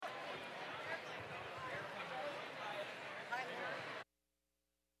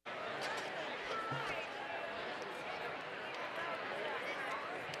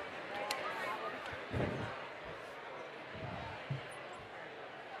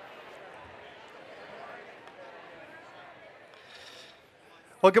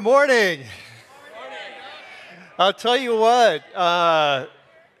Well, good morning. I'll tell you what. I'll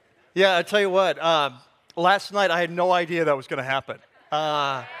tell you what. Last night I had no idea that was going to happen.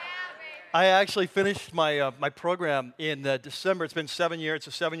 I actually finished my program in December. It's been 7 years.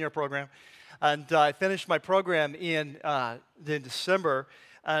 It's a 7-year program, and I finished my program in December.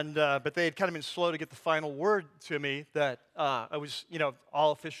 And but they had kind of been slow to get the final word to me that I was,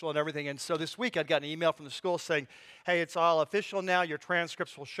 all official and everything. And so this week I'd got an email from the school saying, "Hey, it's all official now. Your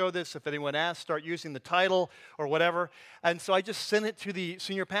transcripts will show this. If anyone asks, start using the title or whatever." And so I just sent it to the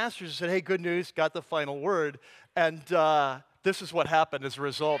senior pastors and said, "Hey, good news, got the final word." And this is what happened as a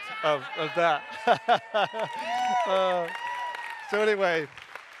result of that. So anyway.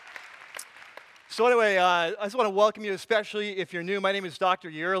 I just want to welcome you, especially if you're new. My name is Dr.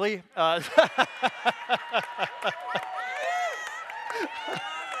 Yearley.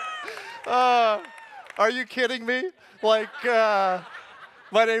 Are you kidding me? My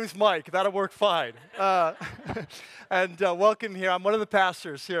name is Mike. That'll work fine. And welcome here. I'm one of the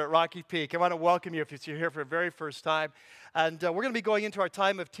pastors here at Rocky Peak. I want to welcome you if you're here for the very first time. And we're going to be going into our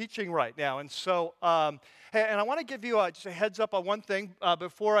time of teaching right now. And so, hey, and I want to give you just a heads up on one thing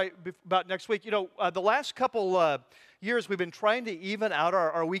about next week. The last couple years we've been trying to even out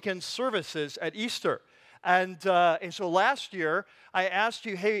our weekend services at Easter. And so last year, I asked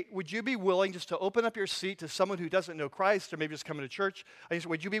you, hey, would you be willing just to open up your seat to someone who doesn't know Christ or maybe just coming to church? I said,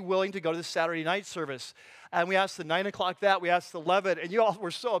 would you be willing to go to the Saturday night service? And we asked the 9 o'clock that, we asked the 11, and you all were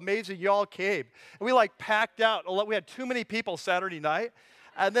so amazing, you all came. And we packed out. We had too many people Saturday night.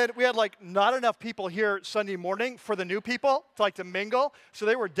 And then we had not enough people here Sunday morning for the new people to mingle. So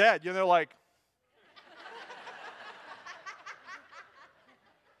they were dead. They're like,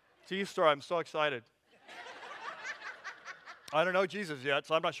 it's Easter, I'm so excited. I don't know Jesus yet,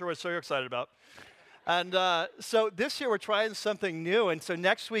 so I'm not sure what you're so excited about. And so this year we're trying something new. And so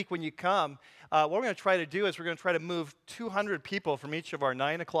next week when you come, what we're going to try to do is we're going to try to move 200 people from each of our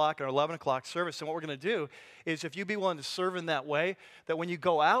 9 o'clock and our 11 o'clock service. And what we're going to do is if you be willing to serve in that way, that when you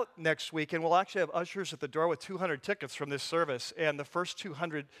go out next week, and we'll actually have ushers at the door with 200 tickets from this service, and the first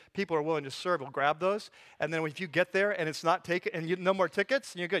 200 people are willing to serve, we'll grab those. And then if you get there and it's not taken, and no more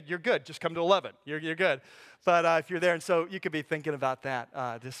tickets, you're good. You're good. Just come to 11. You're good. But if you're there, and so you could be thinking about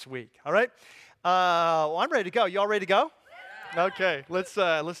that this week. All right? Well, I'm ready to go. You all ready to go? Yeah. Okay,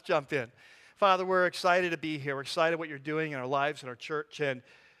 let's jump in. Father, we're excited to be here. We're excited what you're doing in our lives and our church, and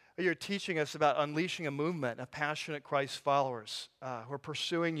you're teaching us about unleashing a movement of passionate Christ followers who are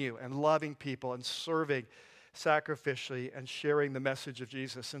pursuing you and loving people and serving sacrificially and sharing the message of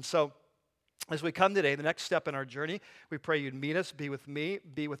Jesus. And so, as we come today, the next step in our journey, we pray you'd meet us, be with me,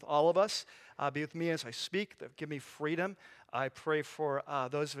 be with all of us, be with me as I speak, give me freedom. I pray for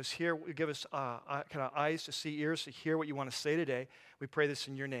those of us here, give us kind of eyes to see, ears to hear what you want to say today. We pray this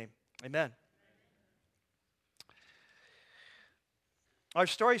in your name. Amen. Our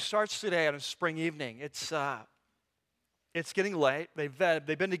story starts today on a spring evening. It's getting late. They've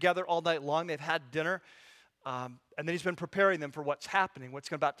been together all night long. They've had dinner, and then he's been preparing them for what's happening, what's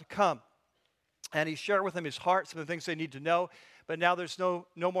about to come. And he shared with them his heart, some of the things they need to know. But now there's no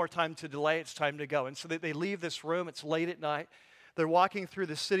more time to delay. It's time to go. And so they leave this room. It's late at night. They're walking through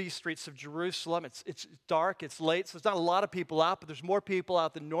the city streets of Jerusalem. It's dark. It's late. So there's not a lot of people out, but there's more people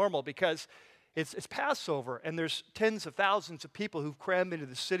out than normal because it's Passover. And there's tens of thousands of people who've crammed into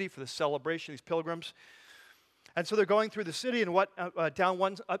the city for the celebration, these pilgrims. And so they're going through the city and down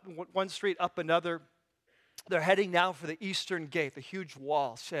one street, up another. They're heading now for the Eastern Gate, the huge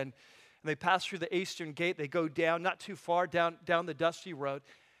walls. And they pass through the Eastern Gate. They go down, not too far, down the dusty road,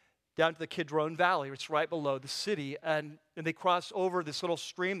 down to the Kidron Valley. It's right below the city. And they cross over this little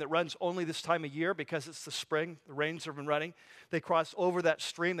stream that runs only this time of year because it's the spring. The rains have been running. They cross over that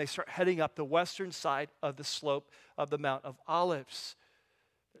stream. They start heading up the western side of the slope of the Mount of Olives.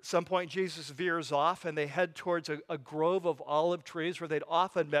 At some point, Jesus veers off, and they head towards a grove of olive trees where they'd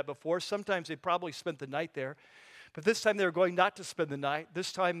often met before. Sometimes they'd probably spent the night there. But this time they were going not to spend the night.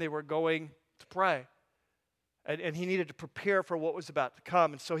 This time they were going to pray. And he needed to prepare for what was about to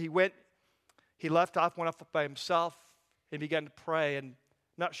come. And so he left off, went off by himself, and began to pray. And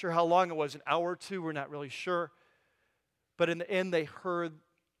not sure how long it was, an hour or two, we're not really sure. But in the end, they heard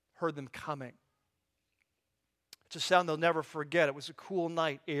them coming. It's a sound they'll never forget. It was a cool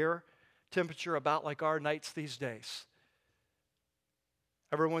night, air, temperature about like our nights these days.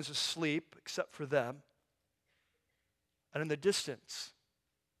 Everyone's asleep except for them. And in the distance,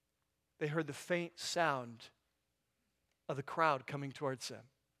 they heard the faint sound of the crowd coming towards them.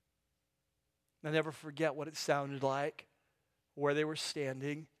 They'll never forget what it sounded like, where they were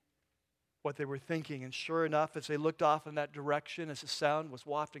standing, what they were thinking. And sure enough, as they looked off in that direction, as the sound was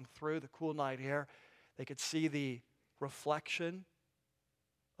wafting through the cool night air, they could see the reflection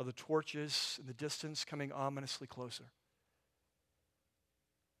of the torches in the distance coming ominously closer.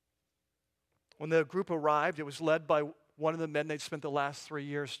 When the group arrived, it was led by one of the men they'd spent the last 3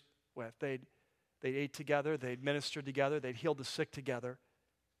 years with. They'd ate together, they'd ministered together, they'd healed the sick together.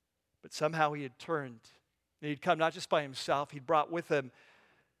 But somehow he had turned. And he'd come not just by himself, he'd brought with him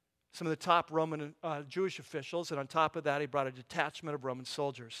some of the top Roman Jewish officials, and on top of that, he brought a detachment of Roman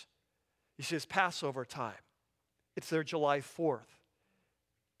soldiers. You see, it's Passover time. It's their July 4th.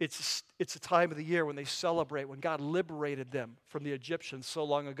 It's a time of the year when they celebrate, when God liberated them from the Egyptians so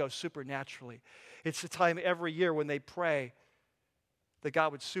long ago supernaturally. It's the time every year when they pray that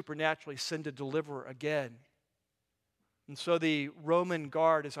God would supernaturally send a deliverer again. And so the Roman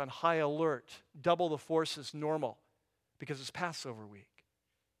guard is on high alert, double the force is normal, because it's Passover week.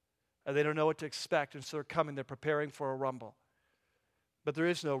 And they don't know what to expect, and so they're coming, they're preparing for a rumble. But there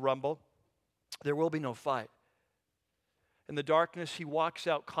is no rumble. There will be no fight. In the darkness, he walks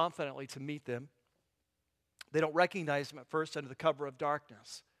out confidently to meet them. They don't recognize him at first under the cover of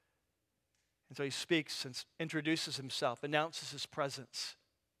darkness. And so he speaks and introduces himself, announces his presence.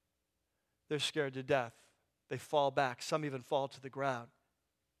 They're scared to death. They fall back. Some even fall to the ground.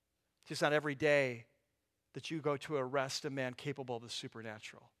 It's not every day that you go to arrest a man capable of the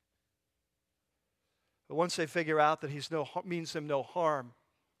supernatural. But once they figure out that he means them no harm,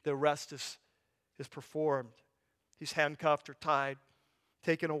 the arrest is performed. He's handcuffed or tied,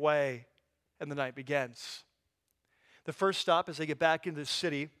 taken away, and the night begins. The first stop as they get back into the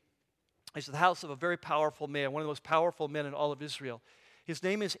city is the house of a very powerful man, one of the most powerful men in all of Israel. His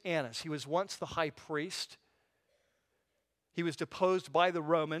name is Annas. He was once the high priest. He was deposed by the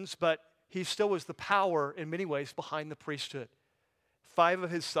Romans, but he still was the power in many ways behind the priesthood. 5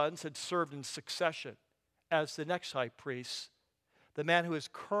 of his sons had served in succession as the next high priest. The man who is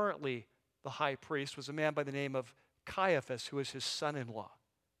currently the high priest was a man by the name of Caiaphas, who was his son-in-law.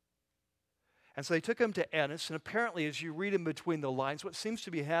 And so they took him to Annas, and apparently as you read in between the lines, what seems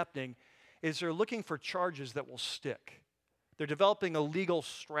to be happening is they're looking for charges that will stick. They're developing a legal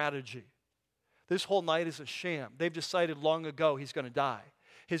strategy. This whole night is a sham. They've decided long ago he's going to die.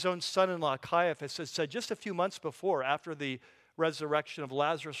 His own son-in-law, Caiaphas, has said just a few months before, after the resurrection of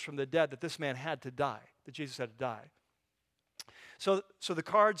Lazarus from the dead, that this man had to die, that Jesus had to die. So the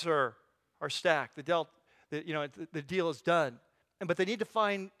cards are stacked. The deal is done. But they need to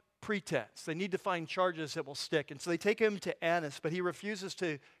find pretense. They need to find charges that will stick. And so they take him to Annas, but he refuses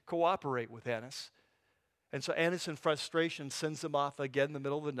to cooperate with Annas. And so Annas, in frustration, sends him off again in the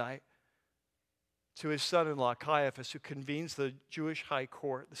middle of the night to his son-in-law, Caiaphas, who convenes the Jewish high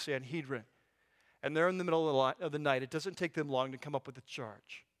court, the Sanhedrin. And they're in the middle of the night. It doesn't take them long to come up with a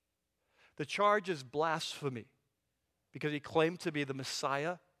charge. The charge is blasphemy because he claimed to be the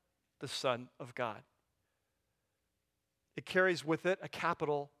Messiah, the Son of God. It carries with it a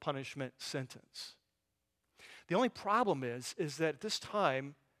capital punishment sentence. The only problem is that at this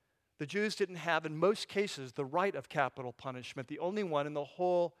time, the Jews didn't have, in most cases, the right of capital punishment. The only one in the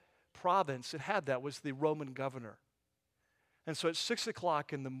whole province that had that was the Roman governor. And so at 6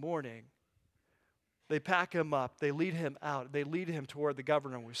 o'clock in the morning, they pack him up, they lead him out, they lead him to where the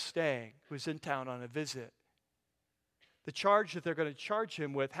governor was staying, who was in town on a visit. The charge that they're going to charge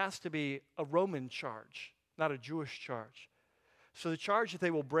him with has to be a Roman charge, not a Jewish charge. So the charge that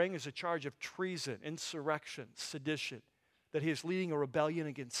they will bring is a charge of treason, insurrection, sedition, that he is leading a rebellion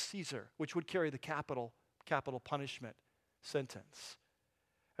against Caesar, which would carry the capital punishment sentence.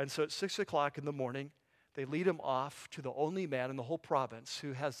 And so at 6 o'clock in the morning, they lead him off to the only man in the whole province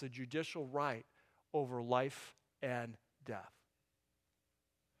who has the judicial right over life and death.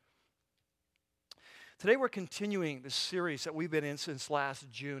 Today we're continuing the series that we've been in since last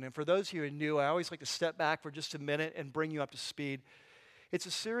June. And for those of you who are new, I always like to step back for just a minute and bring you up to speed. It's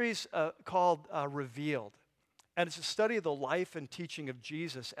a series called Revealed. And it's a study of the life and teaching of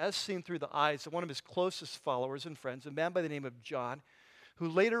Jesus as seen through the eyes of one of his closest followers and friends, a man by the name of John, who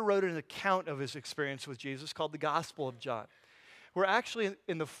later wrote an account of his experience with Jesus called the Gospel of John. We're actually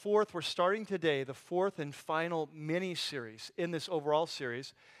we're starting today, the 4th and final mini-series in this overall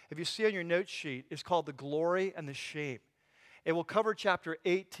series. If you see on your note sheet, it's called The Glory and the Shame. It will cover chapter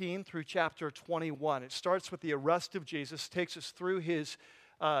 18 through chapter 21. It starts with the arrest of Jesus, takes us through his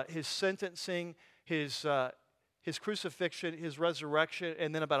sentencing, his crucifixion, his resurrection,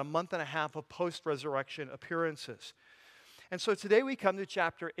 and then about a month and a half of post-resurrection appearances. And so today we come to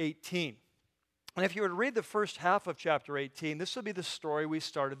chapter 18. And if you were to read the first half of chapter 18, this will be the story we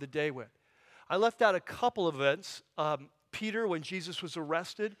started the day with. I left out a couple of events. Peter, when Jesus was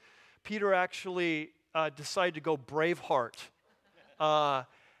arrested, Peter actually decided to go Braveheart.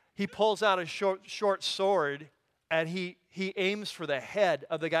 He pulls out a short sword, and he aims for the head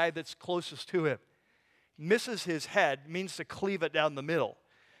of the guy that's closest to him. Misses his head, means to cleave it down the middle,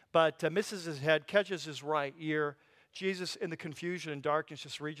 but misses his head, catches his right ear. Jesus, in the confusion and darkness,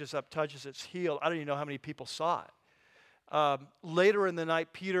 just reaches up, touches its heel. I don't even know how many people saw it. Later in the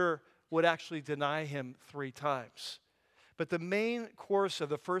night, Peter would actually deny him 3 times. But the main course of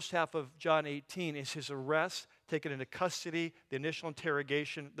the first half of John 18 is his arrest, taken into custody, the initial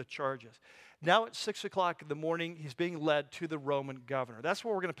interrogation, the charges. Now at 6 o'clock in the morning, he's being led to the Roman governor. That's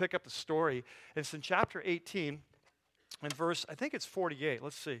where we're going to pick up the story. It's in chapter 18 and verse, I think it's 48.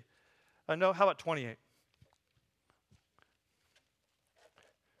 Let's see. No, how about 28?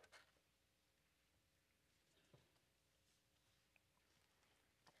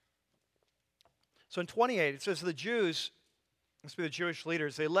 So in 28, it says the Jews, must be the Jewish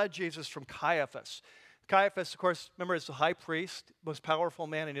leaders, they led Jesus from Caiaphas. Caiaphas, of course, remember, is the high priest, most powerful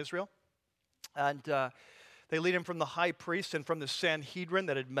man in Israel. And they lead him from the high priest and from the Sanhedrin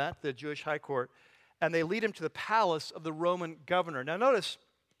that had met, the Jewish high court. And they lead him to the palace of the Roman governor. Now notice,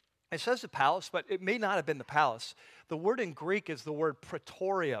 it says the palace, but it may not have been the palace. The word in Greek is the word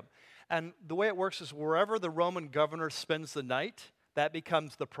praetorium. And the way it works is wherever the Roman governor spends the night, that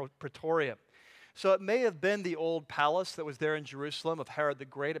becomes the praetorium. So it may have been the old palace that was there in Jerusalem of Herod the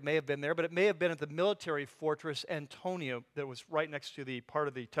Great. It may have been there, but it may have been at the military fortress Antonia that was right next to the part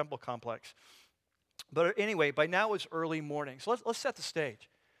of the temple complex. But anyway, by now it's early morning. So let's set the stage.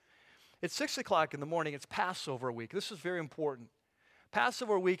 It's 6 o'clock in the morning. It's Passover week. This is very important.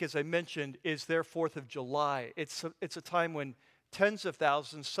 Passover week, as I mentioned, is their 4th of July. It's a time when tens of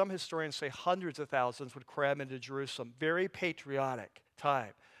thousands, some historians say hundreds of thousands, would cram into Jerusalem. Very patriotic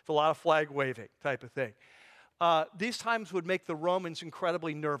time. It's a lot of flag waving type of thing. These times would make the Romans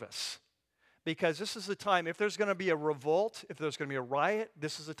incredibly nervous because this is the time, if there's going to be a revolt, if there's going to be a riot,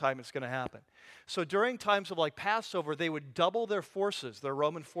 this is the time it's going to happen. So during times of like Passover, they would double their forces, their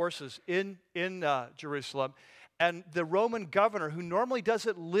Roman forces in Jerusalem. And the Roman governor, who normally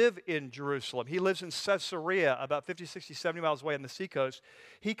doesn't live in Jerusalem, he lives in Caesarea, about 50, 60, 70 miles away on the seacoast.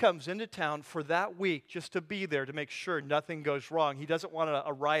 He comes into town for that week just to be there to make sure nothing goes wrong. He doesn't want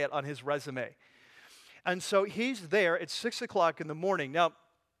a riot on his resume. And so he's there at 6 o'clock in the morning. Now,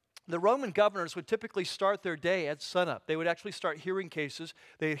 the Roman governors would typically start their day at sunup. They would actually start hearing cases.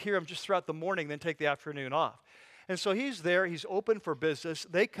 They'd hear them just throughout the morning, then take the afternoon off. And so he's there, he's open for business.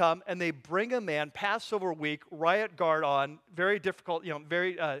 They come and they bring a man, Passover week, riot guard on, very difficult,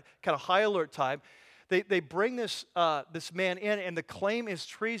 very kind of high alert time. They bring this man in, and the claim is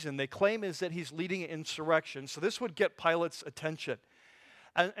treason. The claim is that he's leading an insurrection. So this would get Pilate's attention.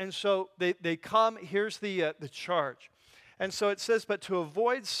 And so they come, here's the charge. And so it says, but to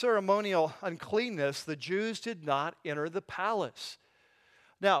avoid ceremonial uncleanness, the Jews did not enter the palace.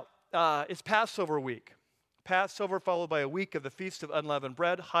 Now, it's Passover week. Passover followed by a week of the Feast of Unleavened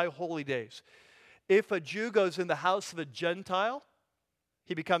Bread, High Holy Days. If a Jew goes in the house of a Gentile,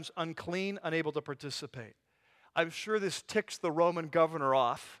 he becomes unclean, unable to participate. I'm sure this ticks the Roman governor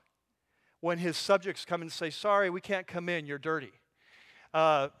off when his subjects come and say, sorry, we can't come in, you're dirty.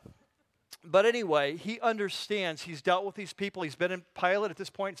 But anyway, he understands. He's dealt with these people. He's been in Pilate at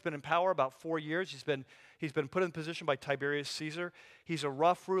this point. He's been in power about 4 years. He's been put in position by Tiberius Caesar. He's a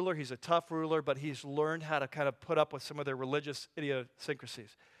rough ruler. He's a tough ruler, but he's learned how to kind of put up with some of their religious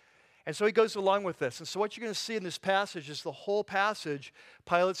idiosyncrasies. And so he goes along with this. And so what you're going to see in this passage is the whole passage,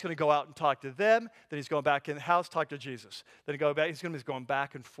 Pilate's going to go out and talk to them. Then he's going back in the house, talk to Jesus. Then he's going to be going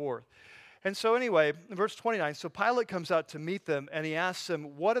back and forth. And so anyway, in verse 29, so Pilate comes out to meet them, and he asks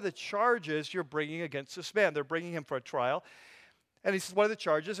them, what are the charges you're bringing against this man? They're bringing him for a trial. And he says, what are the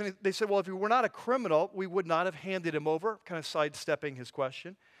charges? And they said, well, if he were not a criminal, we would not have handed him over, kind of sidestepping his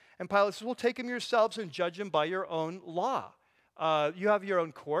question. And Pilate says, well, take him yourselves and judge him by your own law. You have your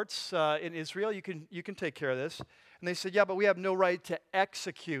own courts in Israel. You can take care of this. And they said, yeah, but we have no right to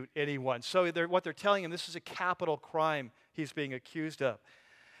execute anyone. So what they're telling him, this is a capital crime he's being accused of.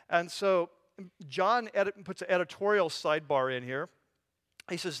 And so John puts an editorial sidebar in here.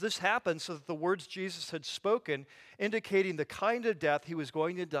 He says, this happened so that the words Jesus had spoken, indicating the kind of death he was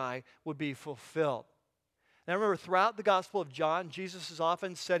going to die, would be fulfilled. Now remember, throughout the Gospel of John, Jesus has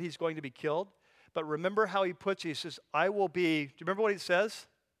often said he's going to be killed. But remember how he puts it. He says, I will be, do you remember what he says?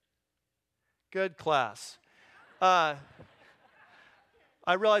 Good class. I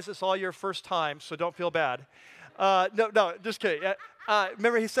realize it's all your first time, so don't feel bad. No, just kidding.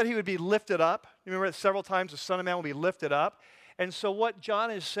 Remember, he said he would be lifted up. You remember several times the Son of Man will be lifted up. And so what John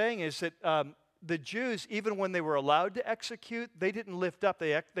is saying is that the Jews, even when they were allowed to execute, they didn't lift up,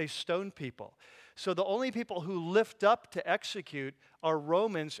 they stoned people. So the only people who lift up to execute are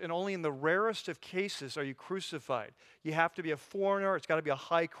Romans, and only in the rarest of cases are you crucified. You have to be a foreigner. It's got to be a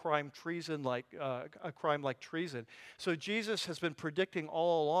high crime treason, like a crime like treason. So Jesus has been predicting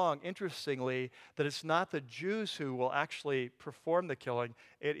all along, interestingly, that it's not the Jews who will actually perform the killing.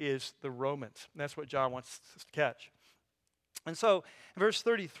 It is the Romans. And that's what John wants us to catch. And so, in verse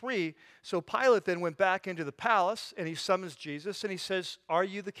 33, so Pilate then went back into the palace, and he summons Jesus, and he says, "Are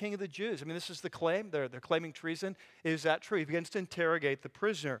you the king of the Jews?" I mean, this is the claim. They're claiming treason. Is that true? He begins to interrogate the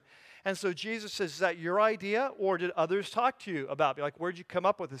prisoner. And so Jesus says, "Is that your idea, or did others talk to you about me? Like, where'd you come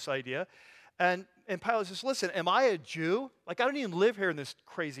up with this idea?" And Pilate says, "Listen, am I a Jew? Like, I don't even live here in this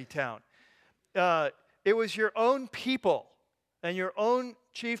crazy town. It was your own people and your own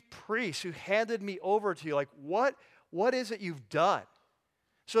chief priests who handed me over to you. Like, what is it you've done?"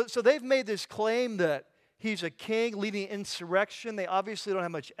 So they've made this claim that he's a king leading insurrection. They obviously don't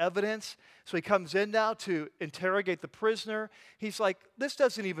have much evidence. So he comes in now to interrogate the prisoner. He's like, "This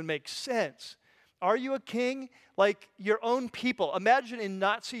doesn't even make sense. Are you a king? Like your own people." Imagine in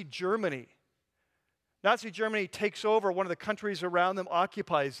Nazi Germany. Nazi Germany takes over one of the countries around them,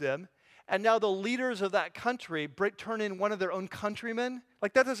 occupies them, and now the leaders of that country turn in one of their own countrymen.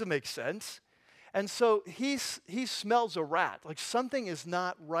 Like, that doesn't make sense. And so he smells a rat. Like, something is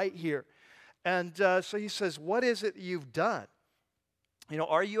not right here. And so he says, "What is it you've done?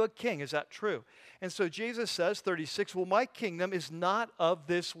 Are you a king? Is that true?" And so Jesus says, 36, "Well, my kingdom is not of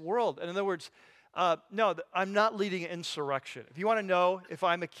this world." And in other words, no, I'm not leading an insurrection. If you want to know if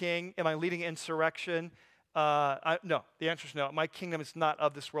I'm a king, am I leading an insurrection? No, the answer is no. My kingdom is not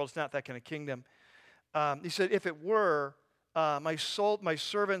of this world. It's not that kind of kingdom. He said, "If it were, my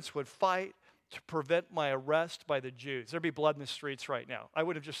servants would fight to prevent my arrest by the Jews. There'd be blood in the streets right now. I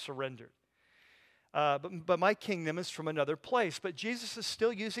would have just surrendered. But my kingdom is from another place." But Jesus is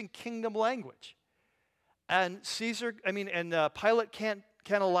still using kingdom language. And Pilate can't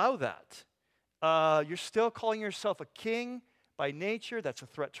allow that. You're still calling yourself a king by nature. That's a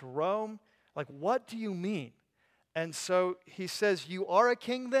threat to Rome. Like, what do you mean? And so he says, "You are a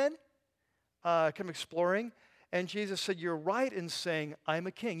king then?" Come exploring. And Jesus said, "You're right in saying I'm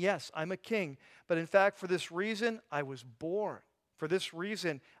a king. Yes, I'm a king. But in fact, for this reason, I was born. For this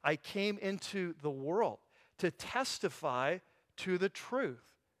reason, I came into the world to testify to the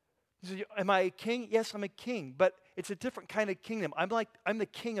truth." He said, "Am I a king?" Yes, I'm a king. But it's a different kind of kingdom. I'm the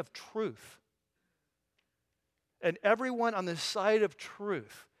king of truth. And everyone on the side of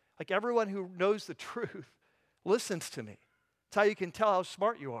truth, like everyone who knows the truth, listens to me. It's how you can tell how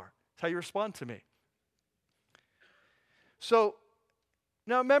smart you are. It's how you respond to me. So,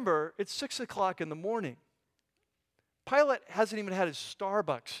 now remember, it's 6 o'clock in the morning. Pilate hasn't even had his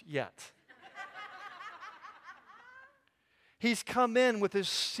Starbucks yet. He's come in with this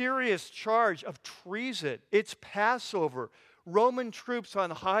serious charge of treason. It's Passover. Roman troops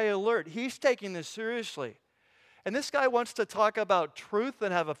on high alert. He's taking this seriously. And this guy wants to talk about truth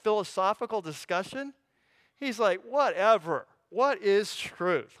and have a philosophical discussion. He's like, whatever. What is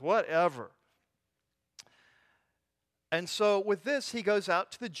truth? Whatever. And so with this, he goes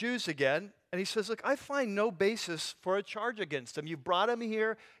out to the Jews again, and he says, "Look, I find no basis for a charge against him. You've brought him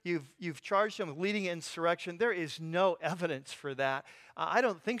here. You've charged him with leading insurrection. There is no evidence for that. I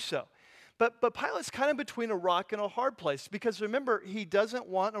don't think so." But Pilate's kind of between a rock and a hard place, because remember, he doesn't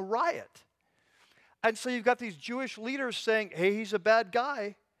want a riot. And so you've got these Jewish leaders saying, "Hey, he's a bad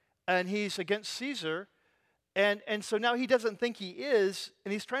guy, and he's against Caesar." And so now he doesn't think he is,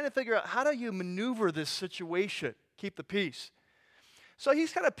 and he's trying to figure out, how do you maneuver this situation? Keep the peace. So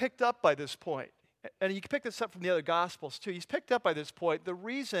he's kind of picked up by this point. And you can pick this up from the other Gospels too. He's picked up by this point the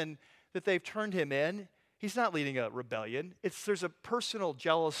reason that they've turned him in. He's not leading a rebellion. There's a personal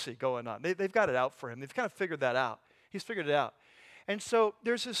jealousy going on. They've got it out for him. They've kind of figured that out. He's figured it out. And so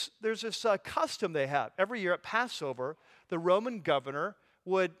there's this custom they have. Every year at Passover, the Roman governor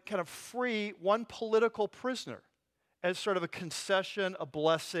would kind of free one political prisoner as sort of a concession, a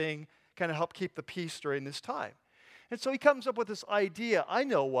blessing, kind of help keep the peace during this time. And so he comes up with this idea. I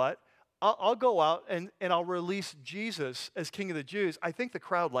know what. I'll go out and I'll release Jesus as King of the Jews. I think the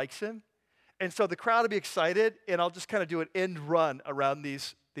crowd likes him. And so the crowd will be excited, and I'll just kind of do an end run around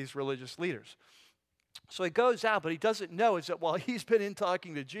these religious leaders. So he goes out, but he doesn't know is that while he's been in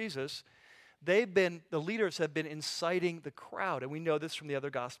talking to Jesus, the leaders have been inciting the crowd. And we know this from the other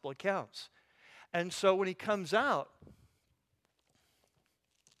gospel accounts. And so when he comes out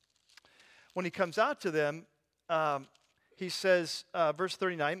to them, he says, verse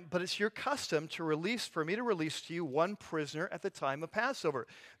 39, but it's your custom for me to release to you one prisoner at the time of Passover.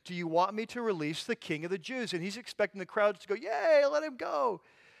 Do you want me to release the king of the Jews? And he's expecting the crowds to go, yay, let him go.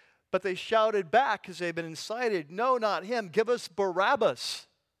 But they shouted back because they've been incited, no, not him, give us Barabbas.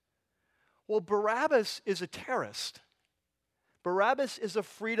 Well, Barabbas is a terrorist. Barabbas is a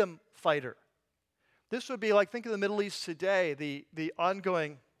freedom fighter. This would be like, think of the Middle East today, the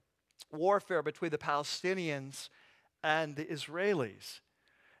ongoing warfare between the Palestinians and the Israelis.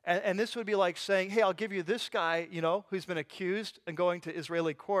 And this would be like saying, hey, I'll give you this guy, who's been accused and going to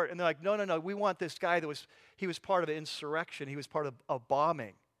Israeli court. And they're like, no, we want this guy he was part of an insurrection. He was part of a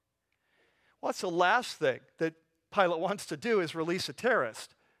bombing. Well, that's the last thing that Pilate wants to do is release a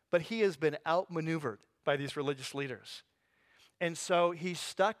terrorist. But he has been outmaneuvered by these religious leaders. And so he's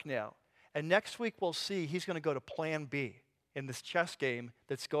stuck now. And next week we'll see he's going to go to plan B in this chess game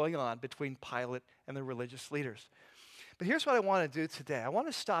that's going on between Pilate and the religious leaders. But here's what I want to do today. I want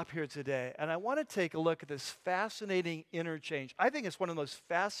to stop here today, and I want to take a look at this fascinating interchange. I think it's one of the most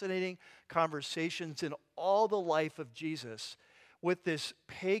fascinating conversations in all the life of Jesus with this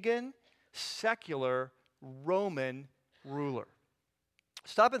pagan, secular, Roman ruler.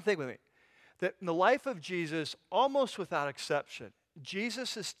 Stop and think with me. That in the life of Jesus, almost without exception,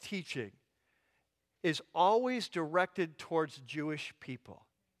 Jesus' teaching is always directed towards Jewish people.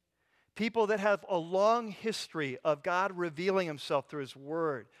 People that have a long history of God revealing himself through his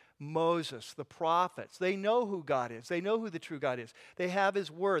word. Moses, the prophets, they know who God is. They know who the true God is. They have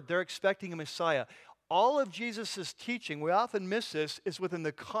his word. They're expecting a Messiah. All of Jesus' teaching, we often miss this, is within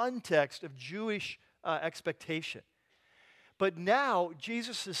the context of Jewish expectation. But now,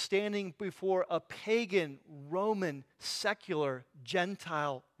 Jesus is standing before a pagan, Roman, secular,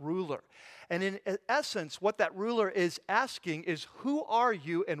 Gentile ruler. And in essence, what that ruler is asking is, who are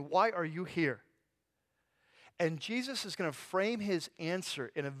you and why are you here? And Jesus is going to frame his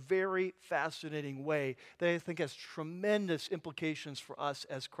answer in a very fascinating way that I think has tremendous implications for us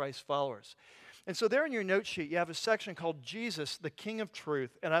as Christ followers. And so there in your note sheet, you have a section called Jesus, the King of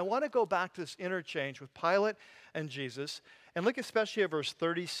Truth. And I want to go back to this interchange with Pilate and Jesus and look especially at verse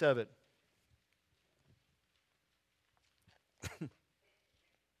 37.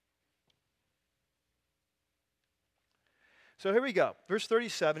 So here we go. Verse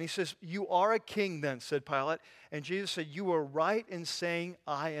 37, he says, you are a king then, said Pilate. And Jesus said, you are right in saying,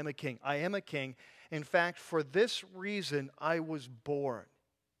 I am a king. I am a king. In fact, for this reason I was born.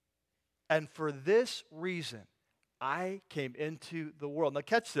 And for this reason I came into the world. Now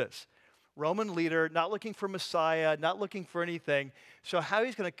catch this. Roman leader, not looking for Messiah, not looking for anything. So how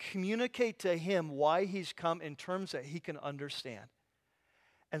he's going to communicate to him why he's come in terms that he can understand.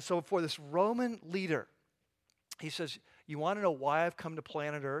 And so for this Roman leader, he says, you want to know why I've come to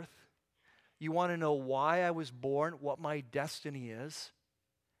planet Earth? You want to know why I was born, what my destiny is?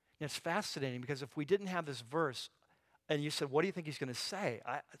 And it's fascinating because if we didn't have this verse, and you said, what do you think he's going to say?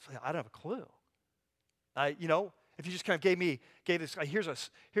 I don't have a clue. If you just kind of gave this, here's a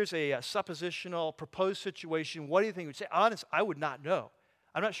suppositional, proposed situation, what do you think he would say? Honest, I would not know.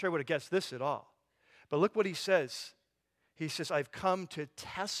 I'm not sure I would have guessed this at all. But look what he says. He says, I've come to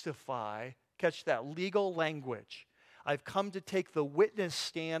testify, catch that, legal language. I've come to take the witness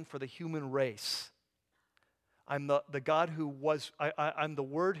stand for the human race. I'm the God who was, I'm the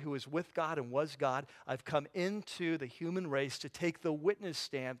Word who is with God and was God. I've come into the human race to take the witness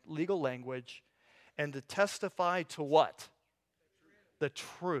stand, legal language, and to testify to what? The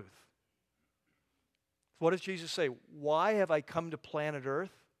truth. What does Jesus say? Why have I come to planet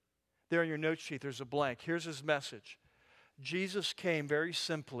Earth? There in your note sheet, there's a blank. Here's his message. Jesus came very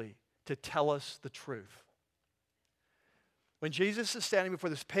simply to tell us the truth. When Jesus is standing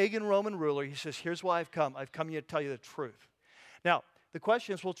before this pagan Roman ruler, he says, here's why I've come. I've come here to tell you the truth. Now, the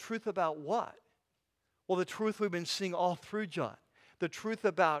question is, well, truth about what? Well, the truth we've been seeing all through John. The truth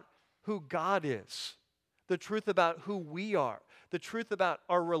about who God is. The truth about who we are. The truth about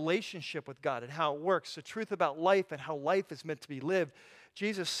our relationship with God and how it works. The truth about life and how life is meant to be lived.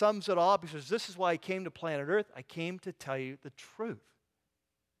 Jesus sums it all up. He says, this is why I came to planet Earth. I came to tell you the truth.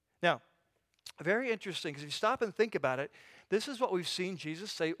 Now, very interesting, because if you stop and think about it, this is what we've seen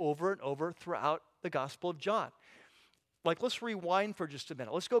Jesus say over and over throughout the Gospel of John. Like, let's rewind for just a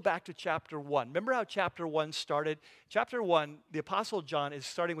minute. Let's go back to chapter 1. Remember how chapter 1 started? Chapter 1, the Apostle John is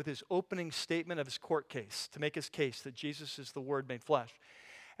starting with his opening statement of his court case to make his case that Jesus is the Word made flesh.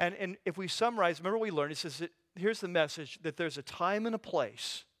 And if we summarize, remember what we learned, it says that, here's the message, that there's a time and a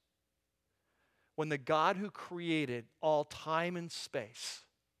place when the God who created all time and space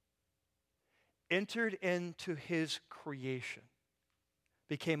entered into his creation,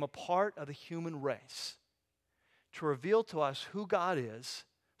 became a part of the human race to reveal to us who God is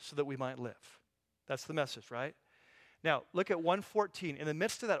so that we might live. That's the message, right? Now, look at 1:14. In the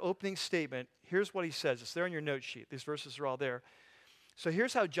midst of that opening statement, here's what he says. It's there on your note sheet. These verses are all there. So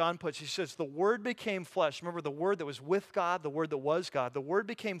here's how John puts it. He says, the Word became flesh. Remember the Word that was with God, the Word that was God. The Word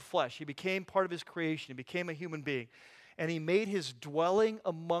became flesh. He became part of his creation. He became a human being. And he made his dwelling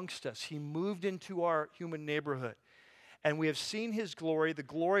amongst us. He moved into our human neighborhood. And we have seen his glory, the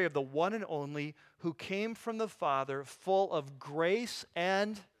glory of the one and only who came from the Father, full of grace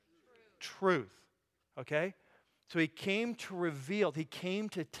and truth. Okay? So he came to reveal, he came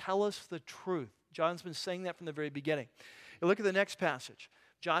to tell us the truth. John's been saying that from the very beginning. You look at the next passage,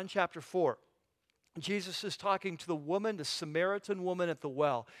 John chapter 4. Jesus is talking to the woman, the Samaritan woman at the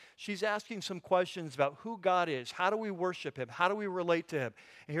well. She's asking some questions about who God is. How do we worship him? How do we relate to him?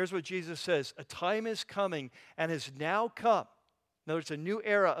 And here's what Jesus says. A time is coming and has now come. Now, it's a new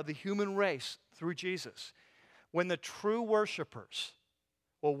era of the human race through Jesus, when the true worshipers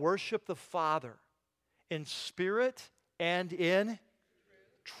will worship the Father in spirit and in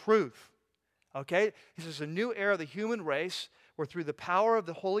truth. Okay? This is a new era of the human race where through the power of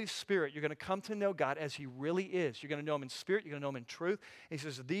the Holy Spirit, you're going to come to know God as he really is. You're going to know him in spirit. You're going to know him in truth. And he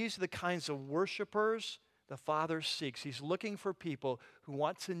says, these are the kinds of worshipers the Father seeks. He's looking for people who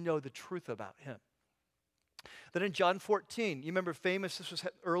want to know the truth about him. Then in John 14, you remember famous, this was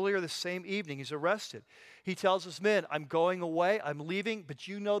earlier the same evening, he's arrested. He tells his men, I'm going away, I'm leaving, but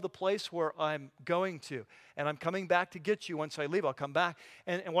you know the place where I'm going to. And I'm coming back to get you. Once I leave, I'll come back.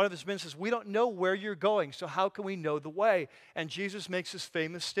 And one of his men says, we don't know where you're going, so how can we know the way? And Jesus makes this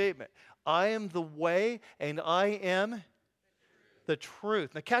famous statement, I am the way and I am the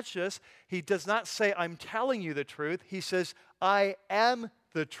truth. Now catch this, he does not say, I'm telling you the truth. He says, I am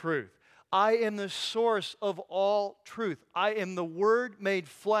the truth. I am the source of all truth. I am the Word made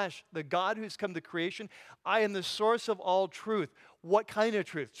flesh, the God who's come to creation. I am the source of all truth. What kind of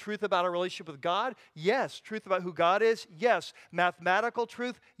truth? Truth about our relationship with God? Yes. Truth about who God is? Yes. Mathematical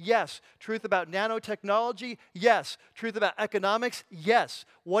truth? Yes. Truth about nanotechnology? Yes. Truth about economics? Yes.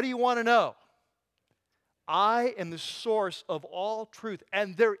 What do you want to know? I am the source of all truth,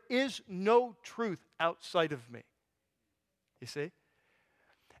 and there is no truth outside of me. You see?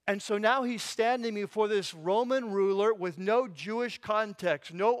 And so now he's standing before this Roman ruler with no Jewish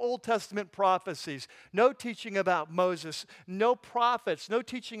context, no Old Testament prophecies, no teaching about Moses, no prophets, no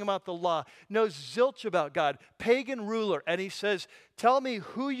teaching about the law, no zilch about God, pagan ruler. And he says, tell me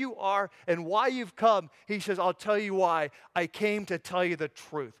who you are and why you've come. He says, I'll tell you why. I came to tell you the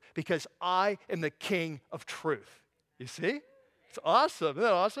truth because I am the King of truth. You see? It's awesome. Isn't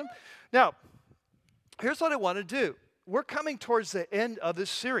that awesome? Now, here's what I want to do. We're coming towards the end of this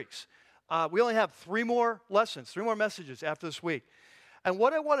series. We only have 3 more lessons, 3 more messages after this week. And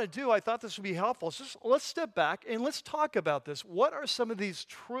what I want to do, I thought this would be helpful, is just let's step back and let's talk about this. What are some of these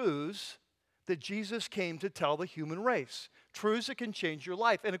truths that Jesus came to tell the human race? Truths that can change your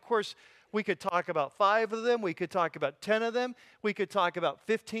life. And of course, we could talk about 5 of them. We could talk about 10 of them. We could talk about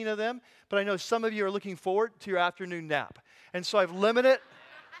 15 of them. But I know some of you are looking forward to your afternoon nap. And so I've limited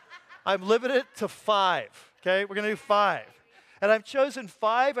it to 5. Okay, we're going to do 5. And I've chosen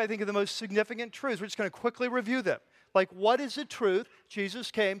 5, I think, of the most significant truths. We're just going to quickly review them. Like, what is the truth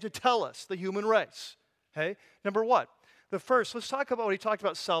Jesus came to tell us, the human race? Okay, number 1. The first, let's talk about what he talked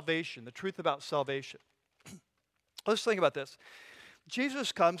about salvation, the truth about salvation. Let's think about this.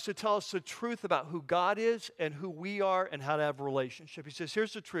 Jesus comes to tell us the truth about who God is and who we are and how to have a relationship. He says,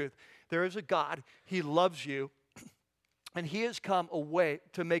 here's the truth. There is a God. He loves you. And he has come a way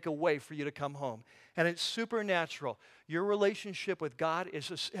to make a way for you to come home. And it's supernatural. Your relationship with God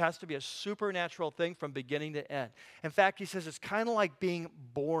has to be a supernatural thing from beginning to end. In fact, he says it's kind of like being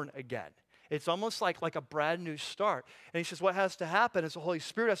born again. It's almost like a brand new start. And he says what has to happen is the Holy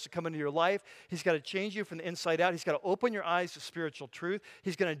Spirit has to come into your life. He's got to change you from the inside out. He's got to open your eyes to spiritual truth.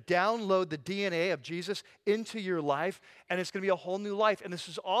 He's going to download the DNA of Jesus into your life, and it's going to be a whole new life. And this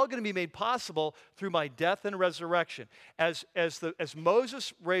is all going to be made possible through my death and resurrection. As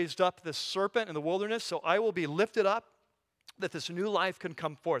Moses raised up the serpent in the wilderness, so I will be lifted up that this new life can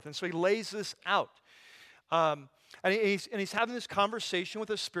come forth. And so he lays this out. And he's having this conversation with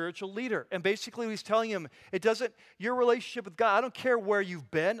a spiritual leader. And basically he's telling him, your relationship with God, I don't care where you've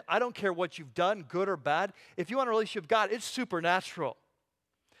been. I don't care what you've done, good or bad. If you want a relationship with God, it's supernatural.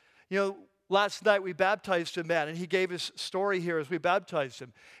 You know, last night we baptized a man, and he gave his story here as we baptized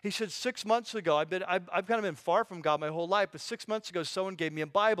him. He said 6 months ago, I've kind of been far from God my whole life, but 6 months ago someone gave me a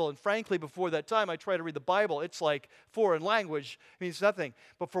Bible, and frankly, before that time, I tried to read the Bible. It's like foreign language, it means nothing.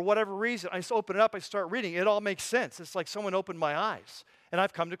 But for whatever reason, I just open it up, I start reading, it all makes sense. It's like someone opened my eyes, and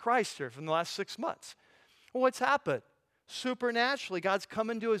I've come to Christ here from the last 6 months. Well, what's happened? Supernaturally, God's come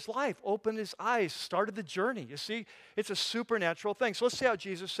into his life, opened his eyes, started the journey. You see, it's a supernatural thing. So let's see how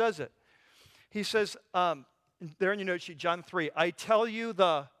Jesus says it. He says, there in your note sheet, John 3, I tell you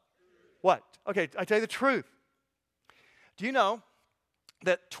the what? Okay, I tell you the truth. Do you know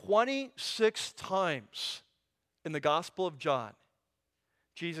that 26 times in the Gospel of John,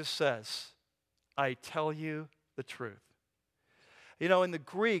 Jesus says, I tell you the truth. You know, in the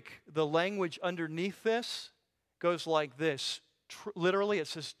Greek, the language underneath this goes like this. Literally, it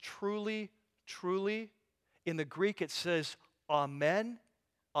says truly, truly. In the Greek, it says amen,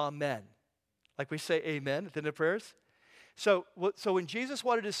 amen. Like we say amen at the end of prayers. So when Jesus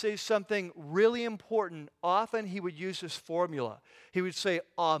wanted to say something really important, often he would use this formula. He would say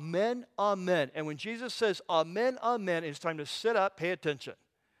amen, amen. And when Jesus says amen, amen, it's time to sit up, pay attention.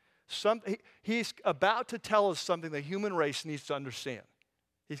 He's about to tell us something the human race needs to understand.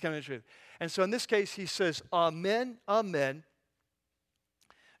 He's coming to the truth. And so in this case, he says, amen, amen.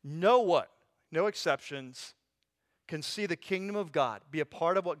 No one, no exceptions, can see the kingdom of God, be a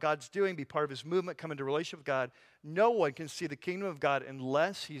part of what God's doing, be part of his movement, come into relationship with God. No one can see the kingdom of God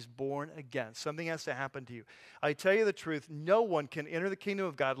unless he's born again. Something has to happen to you. I tell you the truth, no one can enter the kingdom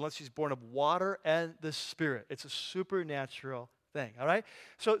of God unless he's born of water and the Spirit. It's a supernatural thing, all right?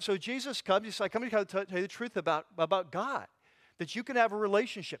 So Jesus comes, he says, I come to tell you the truth about God, that you can have a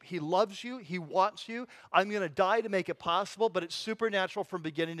relationship. He loves you. He wants you. I'm going to die to make it possible, but it's supernatural from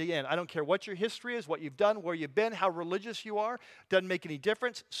beginning to end. I don't care what your history is, what you've done, where you've been, how religious you are. Doesn't make any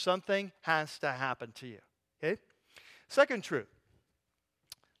difference. Something has to happen to you, okay? Second truth.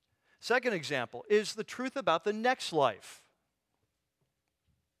 Second example is the truth about the next life.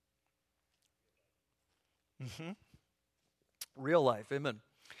 Real life, amen.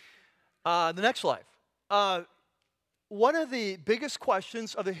 The next life. One of the biggest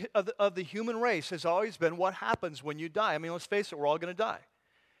questions of the human race has always been, what happens when you die? I mean, let's face it, we're all going to die.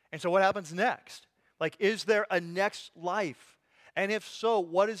 And so what happens next? Like, is there a next life? And if so,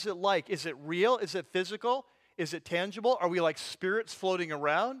 what is it like? Is it real? Is it physical? Is it tangible? Are we like spirits floating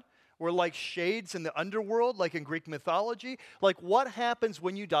around? We're like shades in the underworld, like in Greek mythology. Like, what happens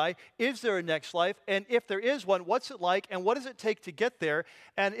when you die? Is there a next life? And if there is one, what's it like? And what does it take to get there?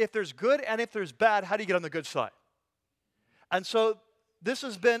 And if there's good and if there's bad, how do you get on the good side? And so this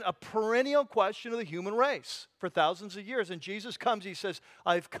has been a perennial question of the human race for thousands of years. And Jesus comes, he says,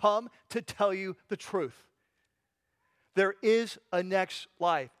 I've come to tell you the truth. There is a next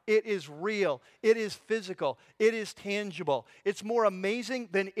life. It is real. It is physical. It is tangible. It's more amazing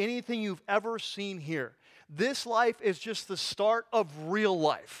than anything you've ever seen here. This life is just the start of real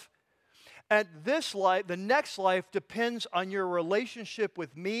life. And this life, the next life, depends on your relationship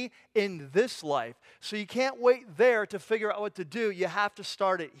with me in this life. So you can't wait there to figure out what to do. You have to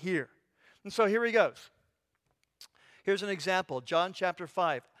start it here. And so here he goes. Here's an example. John chapter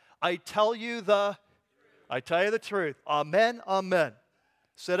 5. I tell you the truth. Amen, amen.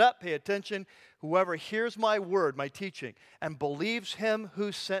 Sit up, pay attention. Whoever hears my word, my teaching, and believes him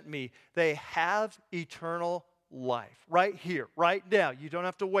who sent me, they have eternal life. Right here, right now. You don't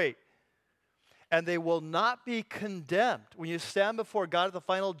have to wait. And they will not be condemned. When you stand before God at the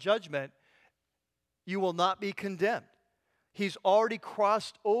final judgment, you will not be condemned. He's already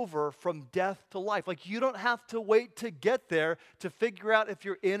crossed over from death to life. Like, you don't have to wait to get there to figure out if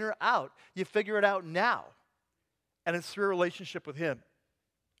you're in or out. You figure it out now. And it's through a relationship with him.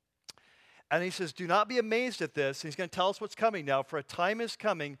 And he says, do not be amazed at this. And he's going to tell us what's coming now. For a time is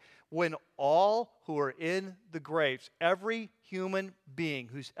coming when all who are in the graves, every human being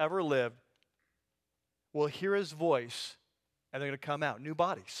who's ever lived, will hear his voice, and they're going to come out, new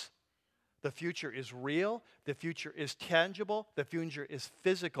bodies. The future is real. The future is tangible. The future is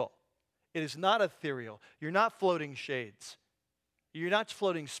physical. It is not ethereal. You're not floating shades. You're not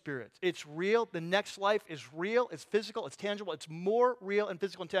floating spirits. It's real. The next life is real. It's physical. It's tangible. It's more real and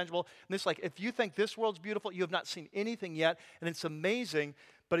physical and tangible. And it's like, if you think this world's beautiful, you have not seen anything yet, and it's amazing.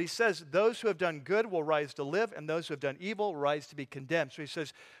 But he says, those who have done good will rise to live, and those who have done evil will rise to be condemned. So he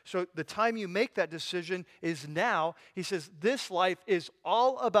says, so the time you make that decision is now. He says, this life is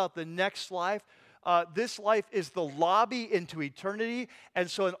all about the next life. This life is the lobby into eternity.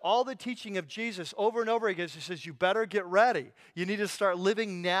 And so in all the teaching of Jesus, over and over again, he says, you better get ready. You need to start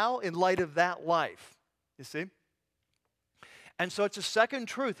living now in light of that life. You see? And so it's a second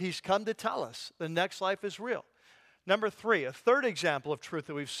truth he's come to tell us. The next life is real. Number 3, a third example of truth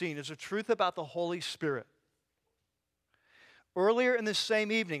that we've seen is a truth about the Holy Spirit. Earlier in this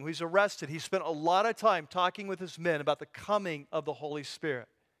same evening, when he's arrested, he spent a lot of time talking with his men about the coming of the Holy Spirit.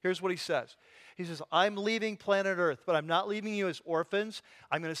 Here's what he says. He says, I'm leaving planet Earth, but I'm not leaving you as orphans.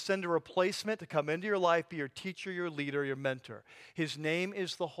 I'm going to send a replacement to come into your life, be your teacher, your leader, your mentor. His name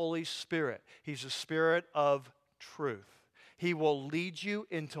is the Holy Spirit. He's the Spirit of truth. He will lead you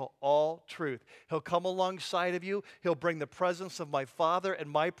into all truth. He'll come alongside of you. He'll bring the presence of my Father, and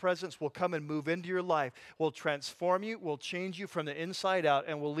my presence will come and move into your life, will transform you, will change you from the inside out,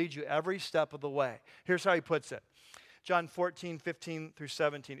 and will lead you every step of the way. Here's how he puts it. John 14, 15 through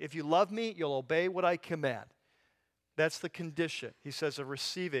 17. If you love me, you'll obey what I command. That's the condition, he says, of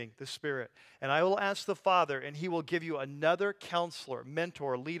receiving the Spirit. And I will ask the Father, and he will give you another counselor,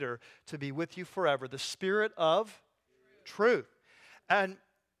 mentor, leader to be with you forever, the Spirit of truth. And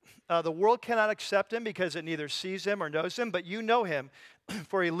the world cannot accept him because it neither sees him or knows him, but you know him,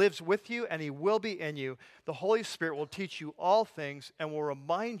 for he lives with you and he will be in you. The Holy Spirit will teach you all things and will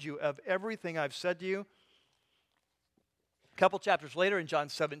remind you of everything I've said to you. A couple chapters later in John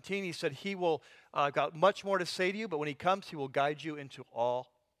 17, he said he will got much more to say to you, but when he comes, he will guide you into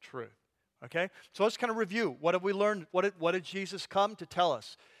all truth. Okay? So let's kind of review. What have we learned? What did Jesus come to tell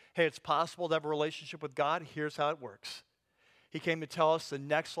us? Hey, it's possible to have a relationship with God. Here's how it works. He came to tell us the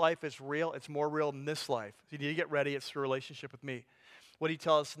next life is real. It's more real than this life. You need to get ready. It's through a relationship with me. What did he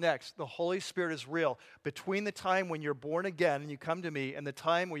tell us next? The Holy Spirit is real. Between the time when you're born again and you come to me and the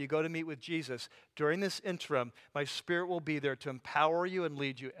time where you go to meet with Jesus, during this interim, my Spirit will be there to empower you and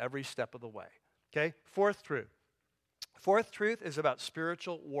lead you every step of the way. Okay? Fourth truth. Fourth truth is about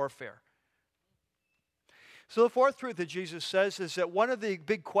spiritual warfare. So the fourth truth that Jesus says is that one of the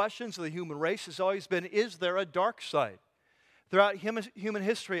big questions of the human race has always been, is there a dark side? Throughout human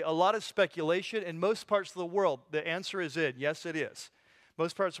history, a lot of speculation in most parts of the world. The answer is yes, it is.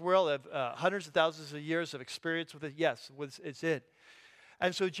 Most parts of the world have hundreds of thousands of years of experience with it. Yes, it's it.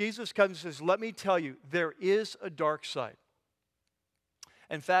 And so Jesus comes and says, let me tell you, there is a dark side.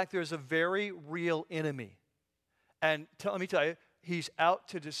 In fact, there's a very real enemy. And let me tell you, he's out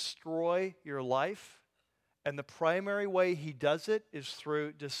to destroy your life. And the primary way he does it is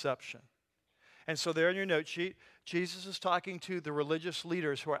through deception. And so there in your note sheet, Jesus is talking to the religious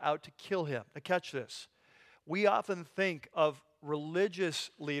leaders who are out to kill him. Now catch this. We often think of religious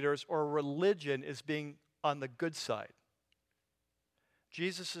leaders or religion as being on the good side.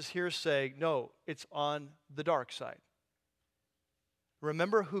 Jesus is here saying, no, it's on the dark side.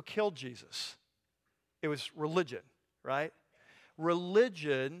 Remember who killed Jesus? It was religion, right?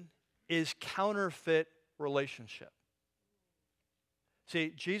 Religion is counterfeit relationship.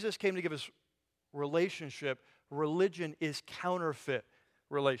 See, Jesus came to give us relationship. Religion is counterfeit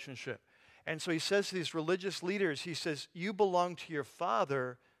relationship. And so he says to these religious leaders, he says, you belong to your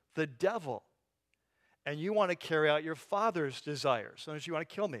father, the devil, and you want to carry out your father's desires. So you want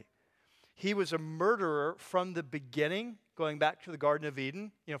to kill me. He was a murderer from the beginning, going back to the Garden of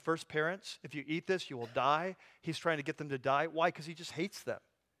Eden. You know, first parents, if you eat this, you will die. He's trying to get them to die. Why? Because he just hates them.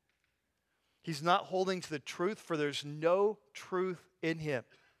 He's not holding to the truth, for there's no truth in him.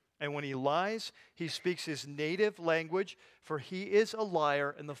 And when he lies, he speaks his native language, for he is a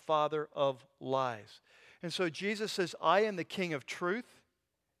liar and the father of lies. And so Jesus says, I am the king of truth.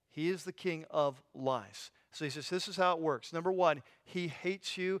 He is the king of lies. So he says, this is how it works. Number one, he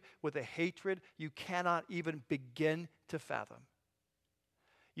hates you with a hatred you cannot even begin to fathom.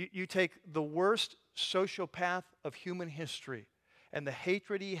 You take the worst sociopath of human history and the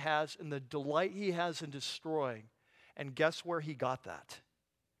hatred he has and the delight he has in destroying, and guess where he got that?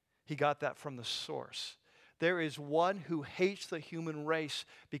 He got that from the source. There is one who hates the human race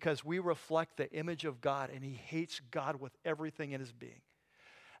because we reflect the image of God, and he hates God with everything in his being.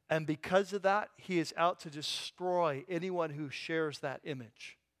 And because of that, he is out to destroy anyone who shares that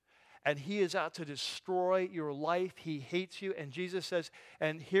image. And he is out to destroy your life. He hates you. And Jesus says,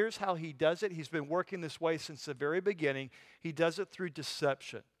 and here's how he does it. He's been working this way since the very beginning. He does it through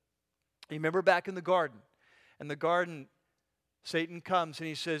deception. You remember back in the garden? In the garden, Satan comes and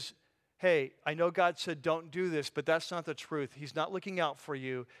he says, hey, I know God said don't do this, but that's not the truth. He's not looking out for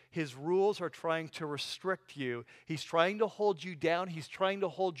you. His rules are trying to restrict you. He's trying to hold you down. He's trying to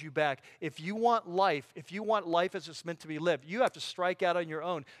hold you back. If you want life as it's meant to be lived, you have to strike out on your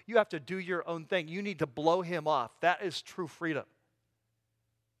own. You have to do your own thing. You need to blow him off. That is true freedom.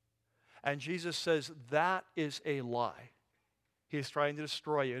 And Jesus says that is a lie. He is trying to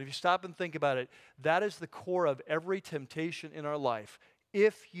destroy you. And if you stop and think about it, that is the core of every temptation in our life.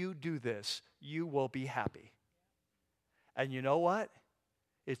 If you do this, you will be happy. And you know what?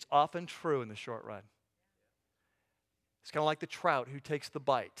 It's often true in the short run. It's kind of like the trout who takes the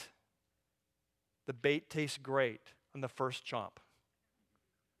bite. The bait tastes great on the first chomp.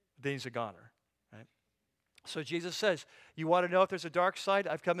 Then he's a goner, right? So Jesus says, you want to know if there's a dark side?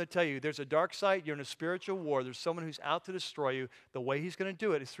 I've come to tell you, there's a dark side. You're in a spiritual war. There's someone who's out to destroy you. The way he's going to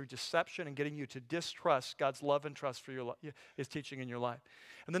do it is through deception and getting you to distrust God's love and trust for his teaching in your life.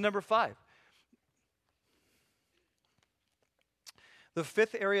 And then number 5. The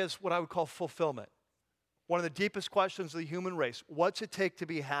 5th area is what I would call fulfillment. One of the deepest questions of the human race. What's it take to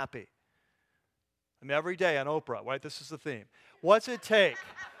be happy? I mean, every day on Oprah, right? This is the theme. What's it take?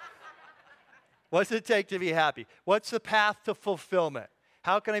 What's it take to be happy? What's the path to fulfillment?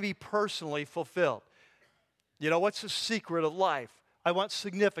 How can I be personally fulfilled? You know, what's the secret of life? I want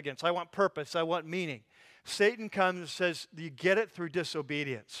significance. I want purpose. I want meaning. Satan comes and says, you get it through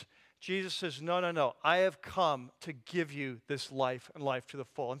disobedience. Jesus says, no, no, no. I have come to give you this life and life to the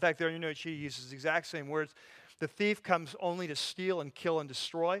full. In fact, there you know he uses the exact same words. The thief comes only to steal and kill and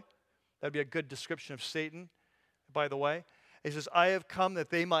destroy. That would be a good description of Satan, by the way. He says, I have come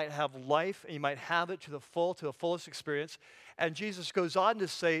that they might have life, and you might have it to the fullest experience. And Jesus goes on to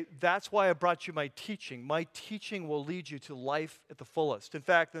say, that's why I brought you my teaching. My teaching will lead you to life at the fullest. In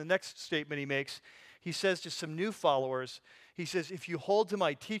fact, in the next statement he makes, he says to some new followers, he says, if you hold to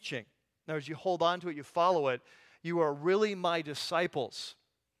my teaching, in other words, you hold on to it, you follow it, you are really my disciples.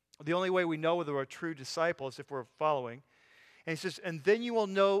 The only way we know whether we're a true disciple is if we're following. And he says, and then you will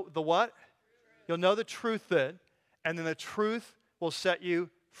know the what? You'll know the truth then. And then the truth will set you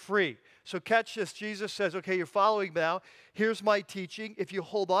free. So catch this. Jesus says, okay, you're following now. Here's my teaching. If you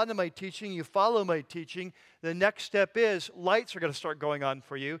hold on to my teaching, you follow my teaching, the next step is lights are going to start going on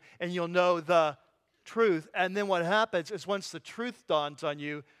for you, and you'll know the truth. And then what happens is once the truth dawns on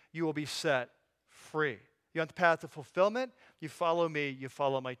you, you will be set free. You want the path to fulfillment? You follow me, you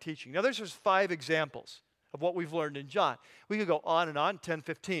follow my teaching. Now, there's just 5 examples of what we've learned in John. We could go on and on, 10,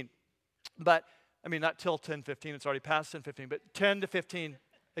 15. But I mean, not till 10:15, it's already past 10:15, but 10 to 15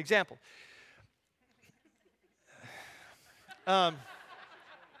 example.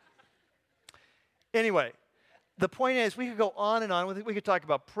 Anyway, the point is we could go on and on with it. We could talk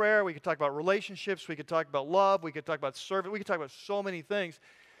about prayer, we could talk about relationships, we could talk about love, we could talk about service, we could talk about so many things.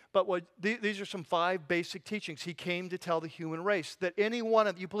 But these are some 5 basic teachings. He came to tell the human race that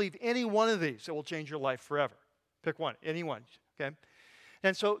you believe any one of these, it will change your life forever. Pick one, any one, okay?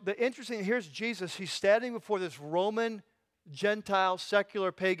 And so the interesting, here's Jesus. He's standing before this Roman, Gentile,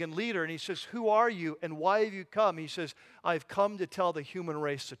 secular, pagan leader, and he says, who are you and why have you come? He says, I've come to tell the human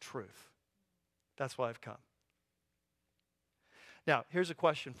race the truth. That's why I've come. Now, here's a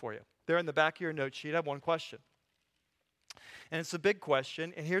question for you. There in the back of your note sheet, I have one question. And it's a big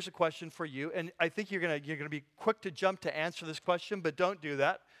question, and here's a question for you. And I think you're gonna be quick to jump to answer this question, but don't do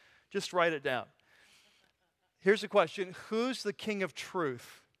that. Just write it down. Here's the question. Who's the king of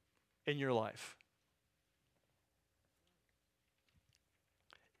truth in your life?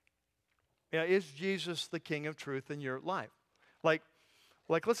 Yeah, is Jesus the king of truth in your life? Like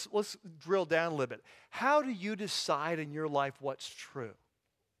let's drill down a little bit. How do you decide in your life what's true?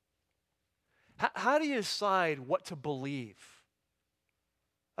 How do you decide what to believe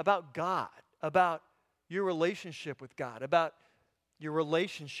about God, about your relationship with God, about your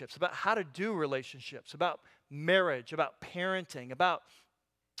relationships, about how to do relationships, about marriage, about parenting, about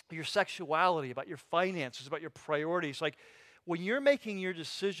your sexuality, about your finances, about your priorities? Like when you're making your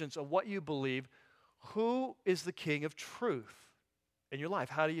decisions of what you believe, who is the king of truth in your life?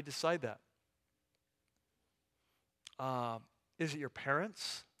 How do you decide that? Is it your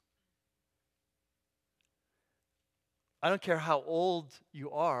parents? I don't care how old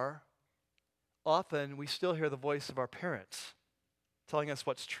you are, often we still hear the voice of our parents telling us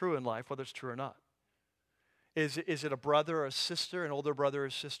what's true in life, whether it's true or not. Is it a brother or a sister, an older brother or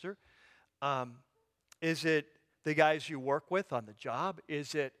sister? Is it the guys you work with on the job?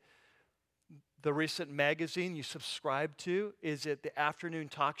 Is it the recent magazine you subscribe to? Is it the afternoon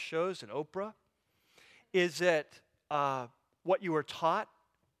talk shows and Oprah? Is it what you were taught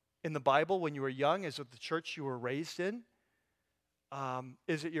in the Bible when you were young? Is it the church you were raised in?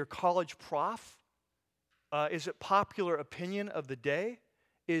 Is it your college prof? Is it popular opinion of the day?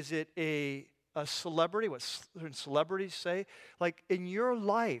 Is it a celebrity, what celebrities say? Like in your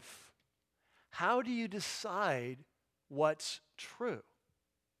life, how do you decide what's true?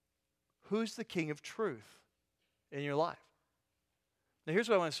 Who's the king of truth in your life? Now here's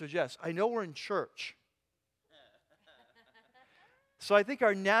what I want to suggest. I know we're in church. So I think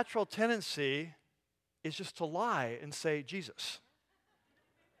our natural tendency is just to lie and say Jesus.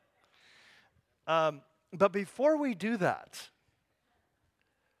 But before we do that,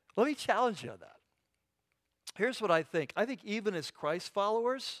 let me challenge you on that. Here's what I think. I think even as Christ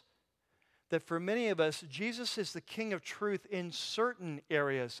followers, that for many of us, Jesus is the king of truth in certain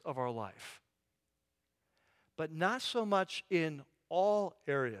areas of our life. but not so much in all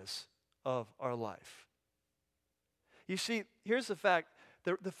areas of our life. You see, here's the fact.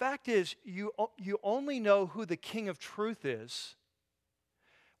 The fact is, you only know who the King of Truth is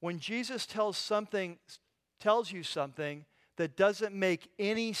when Jesus tells you something that doesn't make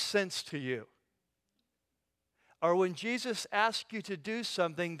any sense to you. Or when Jesus asks you to do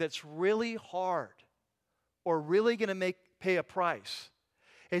something that's really hard or really going to pay a price.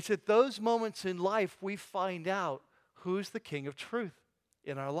 It's at those moments in life we find out who's the King of Truth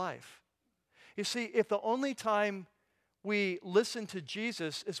in our life. You see, if the only time we listen to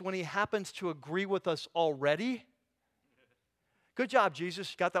Jesus is when he happens to agree with us already, good job,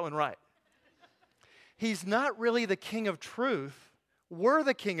 Jesus, you got that one right. He's not really the King of Truth. We're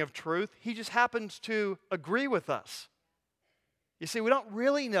the King of Truth. He just happens to agree with us. You see, we don't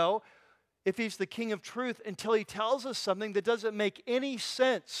really know if he's the King of Truth until he tells us something that doesn't make any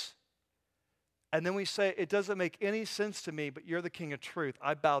sense. And then we say, it doesn't make any sense to me, but you're the King of Truth.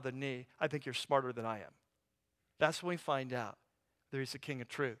 I bow the knee. I think you're smarter than I am. That's when we find out that he's the King of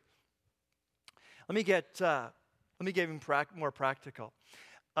Truth. Let me get even more practical.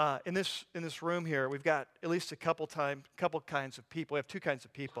 In this room here, we've got at least a couple kinds of people. We have two kinds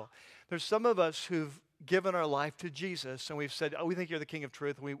of people. There's some of us who've given our life to Jesus, and we've said, we think you're the King of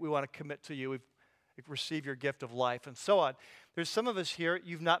Truth, and we want to commit to you. We've received your gift of life, and so on. There's some of us here,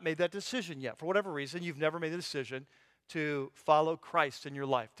 you've not made that decision yet. For whatever reason, you've never made the decision to follow Christ in your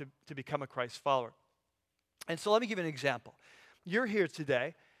life, to become a Christ follower. And so let me give you an example. You're here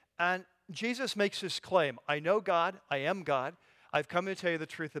today, and Jesus makes this claim, I know God, I am God. I've come to tell you the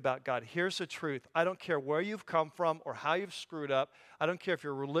truth about God. Here's the truth. I don't care where you've come from or how you've screwed up. I don't care if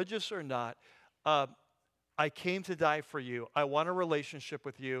you're religious or not. I came to die for you. I want a relationship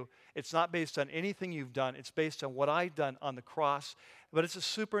with you. It's not based on anything you've done. It's based on what I've done on the cross. But it's a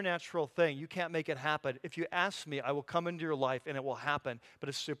supernatural thing. You can't make it happen. If you ask me, I will come into your life and it will happen. But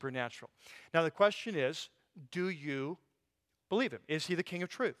it's supernatural. Now the question is, do you believe him? Is he the King of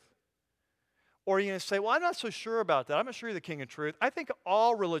Truth? Or are you going to say, well, I'm not so sure about that. I'm not sure you're the King of Truth. I think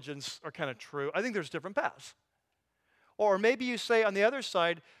all religions are kind of true. I think there's different paths. Or maybe you say on the other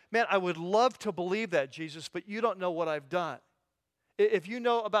side, man, I would love to believe that, Jesus, but you don't know what I've done. If you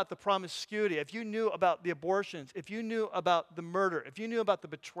know about the promiscuity, if you knew about the abortions, if you knew about the murder, if you knew about the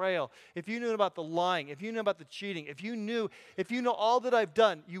betrayal, if you knew about the lying, if you knew about the cheating, if you know all that I've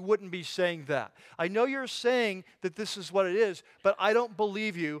done, you wouldn't be saying that. I know you're saying that this is what it is, but I don't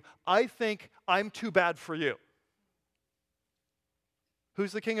believe you. I think I'm too bad for you.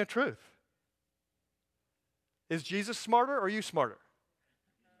 Who's the King of Truth? Is Jesus smarter or are you smarter?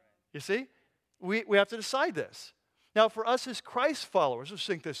 You see? We have to decide this. Now, for us as Christ followers, let's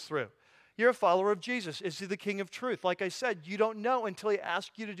think this through. You're a follower of Jesus. Is he the King of Truth? Like I said, you don't know until he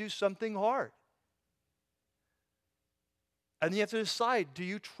asks you to do something hard. And you have to decide, do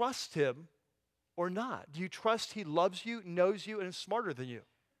you trust him or not? Do you trust he loves you, knows you, and is smarter than you?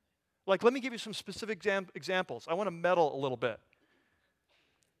 Like, let me give you some specific examples. I want to meddle a little bit.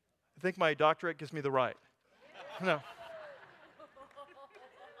 I think my doctorate gives me the right. No.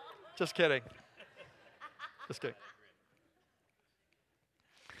 Just kidding. Just kidding.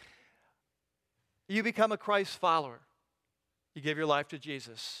 You become a Christ follower. You give your life to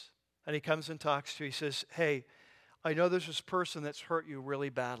Jesus. And he comes and talks to you. He says, hey, I know there's this person that's hurt you really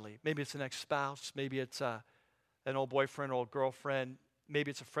badly. Maybe it's an ex-spouse. Maybe it's an old boyfriend or old girlfriend.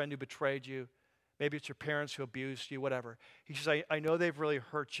 Maybe it's a friend who betrayed you. Maybe it's your parents who abused you, whatever. He says, I know they've really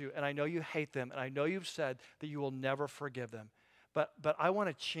hurt you, and I know you hate them, and I know you've said that you will never forgive them. But I want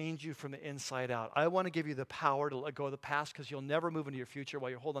to change you from the inside out. I want to give you the power to let go of the past because you'll never move into your future while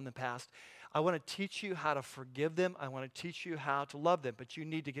you're holding on to the past. I want to teach you how to forgive them. I want to teach you how to love them. But you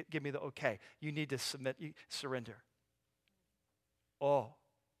need to give me the okay. You need to surrender. Oh,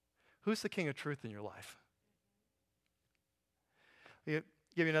 who's the King of Truth in your life? I'll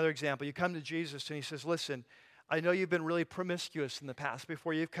give you another example. You come to Jesus and he says, listen, I know you've been really promiscuous in the past.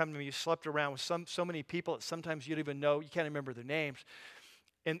 Before you've come to me, you slept around with so many people that sometimes you don't even know. You can't remember their names.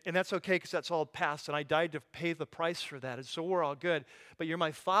 And that's okay because that's all past, and I died to pay the price for that, and so we're all good. But you're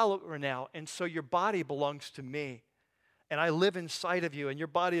my follower now, and so your body belongs to me. And I live inside of you, and your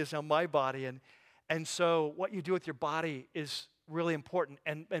body is now my body. And so what you do with your body is really important.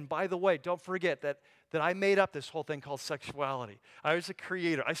 And by the way, don't forget that I made up this whole thing called sexuality. I was a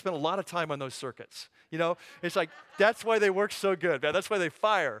creator. I spent a lot of time on those circuits. You know, it's like, that's why they work so good, man. That's why they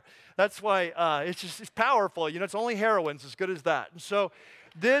fire. That's why it's powerful. You know, it's only heroin's as good as that. And so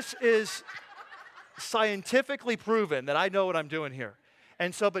this is scientifically proven that I know what I'm doing here.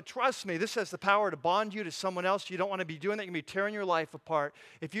 And so, but trust me, this has the power to bond you to someone else. You don't want to be doing that. You're going to be tearing your life apart.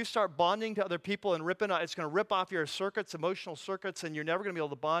 If you start bonding to other people and ripping out, it's going to rip off your circuits, emotional circuits, and you're never going to be able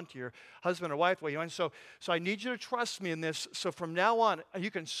to bond to your husband or wife. And so I need you to trust me in this. So from now on,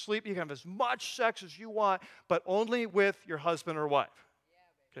 you can sleep, you can have as much sex as you want, but only with your husband or wife.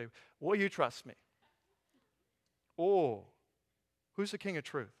 Okay, will you trust me? Oh, who's the king of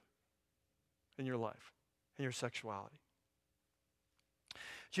truth in your life, in your sexuality?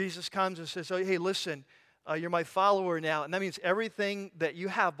 Jesus comes and says, oh, hey, listen, you're my follower now. And that means everything that you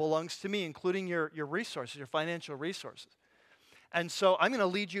have belongs to me, including your resources, your financial resources. And so I'm going to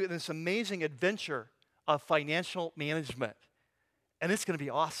lead you in this amazing adventure of financial management. And it's going to be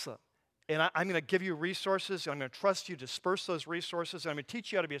awesome. And I'm going to give you resources. I'm going to trust you to disperse those resources. And I'm going to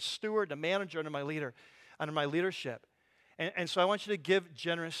teach you how to be a steward, a manager under my leadership. And so I want you to give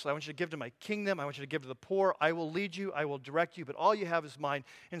generously. I want you to give to my kingdom. I want you to give to the poor. I will lead you. I will direct you. But all you have is mine.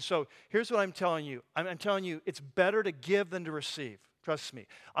 And so here's what I'm telling you. I'm telling you it's better to give than to receive. Trust me.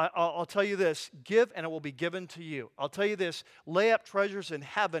 I'll tell you this. Give and it will be given to you. I'll tell you this. Lay up treasures in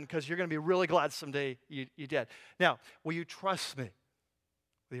heaven because you're going to be really glad someday you did. Now, will you trust me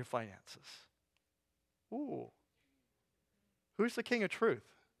with your finances? Ooh. Who's the king of truth?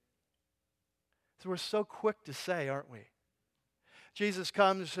 So we're so quick to say, aren't we? Jesus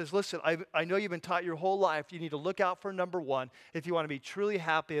comes and says, listen, I know you've been taught your whole life. You need to look out for number one. If you want to be truly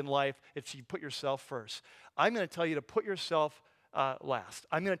happy in life, it's you put yourself first. I'm going to tell you to put yourself last.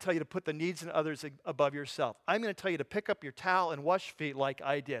 I'm going to tell you to put the needs of others above yourself. I'm going to tell you to pick up your towel and wash feet like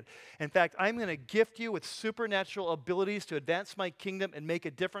I did. In fact, I'm going to gift you with supernatural abilities to advance my kingdom and make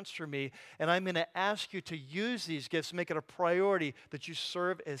a difference for me. And I'm going to ask you to use these gifts, make it a priority that you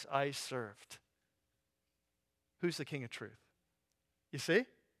serve as I served. Who's the king of truth? You see?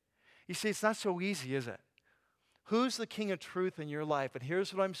 You see, it's not so easy, is it? Who's the king of truth in your life? And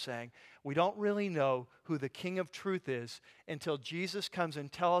here's what I'm saying. We don't really know who the king of truth is until Jesus comes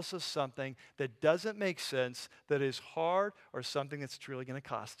and tells us something that doesn't make sense, that is hard, or something that's truly going to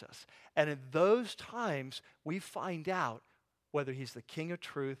cost us. And in those times, we find out whether he's the king of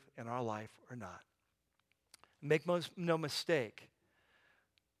truth in our life or not. Make no mistake,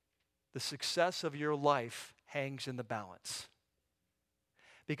 the success of your life hangs in the balance.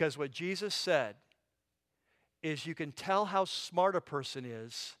 Because what Jesus said is you can tell how smart a person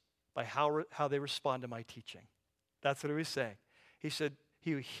is by how they respond to my teaching. That's what he was saying. He said,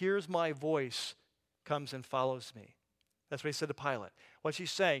 he who hears my voice comes and follows me. That's what he said to Pilate. What's he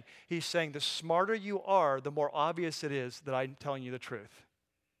saying? He's saying the smarter you are, the more obvious it is that I'm telling you the truth.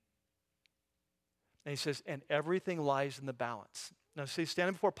 And he says, and everything lies in the balance. Now see,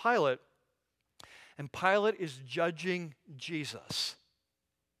 standing before Pilate, and Pilate is judging Jesus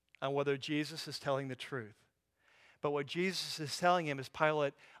on whether Jesus is telling the truth. But what Jesus is telling him is,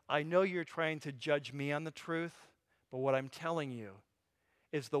 Pilate, I know you're trying to judge me on the truth, but what I'm telling you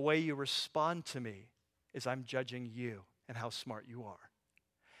is the way you respond to me is I'm judging you and how smart you are.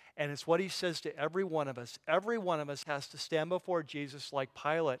 And it's what he says to every one of us. Every one of us has to stand before Jesus like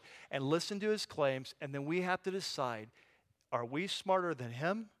Pilate and listen to his claims, and then we have to decide, are we smarter than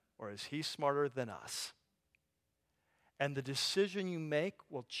him or is he smarter than us? And the decision you make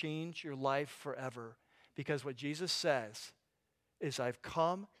will change your life forever. Because what Jesus says is, I've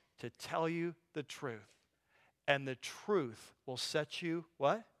come to tell you the truth. And the truth will set you,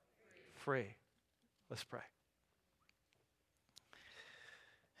 what? Free. Let's pray.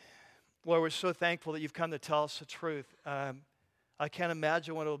 Lord, we're so thankful that you've come to tell us the truth. I can't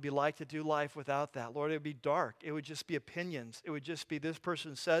imagine what it would be like to do life without that. Lord, it would be dark. It would just be opinions. It would just be this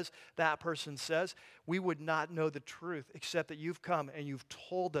person says, that person says. We would not know the truth except that you've come and you've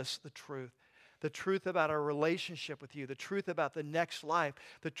told us the truth about our relationship with you, the truth about the next life,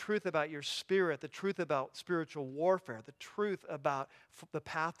 the truth about your spirit, the truth about spiritual warfare, the truth about the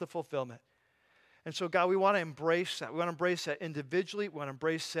path to fulfillment. And so, God, we want to embrace that. We want to embrace that individually. We want to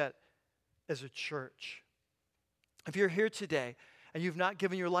embrace that as a church. If you're here today and you've not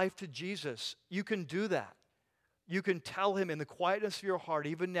given your life to Jesus, you can do that. You can tell him in the quietness of your heart,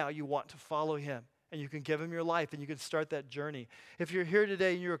 even now, you want to follow him. And you can give him your life and you can start that journey. If you're here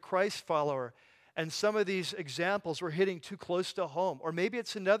today and you're a Christ follower and some of these examples were hitting too close to home, or maybe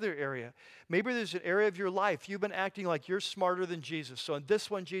it's another area. Maybe there's an area of your life you've been acting like you're smarter than Jesus. So in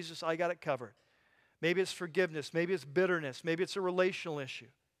this one, Jesus, I got it covered. Maybe it's forgiveness. Maybe it's bitterness. Maybe it's a relational issue.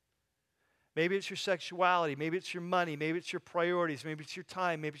 Maybe it's your sexuality. Maybe it's your money. Maybe it's your priorities. Maybe it's your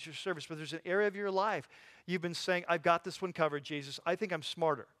time. Maybe it's your service. But there's an area of your life you've been saying, I've got this one covered, Jesus. I think I'm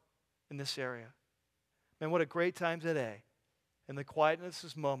smarter in this area. Man, what a great time today in the quietness of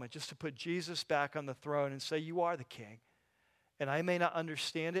this moment just to put Jesus back on the throne and say, you are the king. and I may not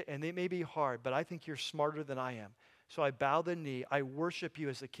understand it, and it may be hard, but I think you're smarter than I am. So I bow the knee. I worship you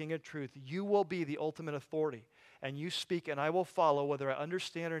as the King of truth. You will be the ultimate authority, and you speak, and I will follow whether I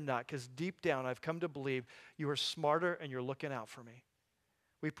understand or not, because deep down I've come to believe you are smarter and you're looking out for me.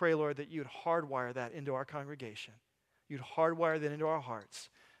 We pray, Lord, that you would hardwire that into our congregation. You'd hardwire that into our hearts,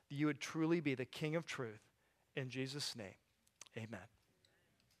 that you would truly be the King of truth. In Jesus' name, amen.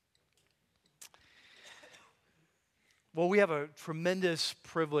 Well, we have a tremendous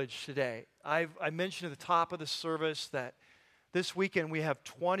privilege today. I mentioned at the top of the service that this weekend we have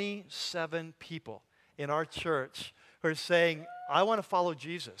 27 people in our church who are saying, I want to follow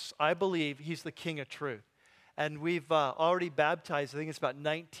Jesus. I believe he's the King of truth. And we've already baptized, I think it's about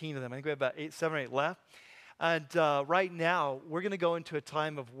 19 of them. I think we have about 7 or 8 left. And right now, we're going to go into a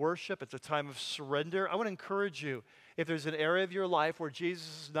time of worship. It's a time of surrender. I want to encourage you, if there's an area of your life where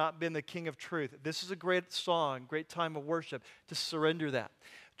Jesus has not been the King of truth, this is a great song, great time of worship to surrender that.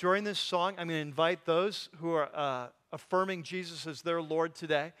 During this song, I'm going to invite those who are affirming Jesus as their Lord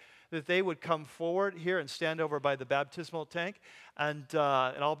today, that they would come forward here and stand over by the baptismal tank, and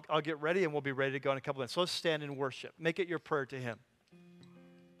I'll get ready, and we'll be ready to go in a couple minutes. So let's stand and worship. Make it your prayer to him.